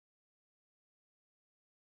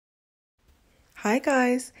Hi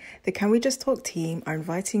guys, the Can We Just Talk team are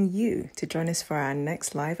inviting you to join us for our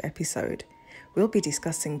next live episode. We'll be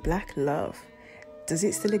discussing Black love. Does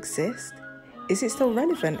it still exist? Is it still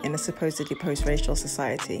relevant in a supposedly post-racial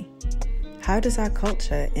society? How does our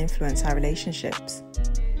culture influence our relationships?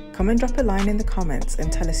 Come and drop a line in the comments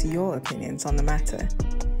and tell us your opinions on the matter.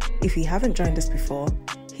 If you haven't joined us before,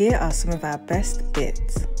 here are some of our best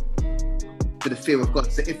bits. With the fear of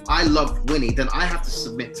God. So if I love Winnie, then I have to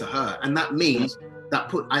submit to her. And that means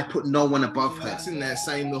that I put no one above her. That's in there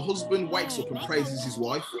saying the husband wakes up and praises his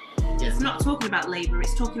wife. It's not talking about labour,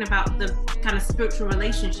 it's talking about the kind of spiritual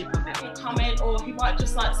relationship of it. He'll come in, or he might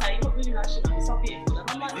just like say, look, really nice, you're so beautiful.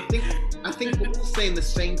 And I'm like, I think we're all saying the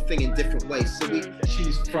same thing in different ways. So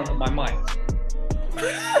she's front of my mind.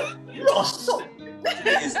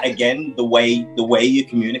 It is again the way you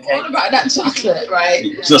communicate. what about that chocolate,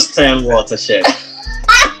 right? Just turn watershed.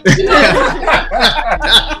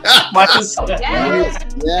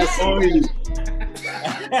 Yes.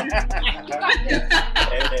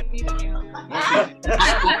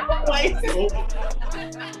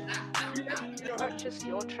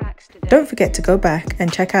 Don't forget to go back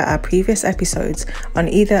and check out our previous episodes on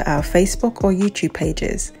either our Facebook or YouTube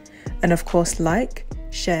pages. And of course, like,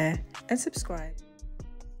 share, and subscribe.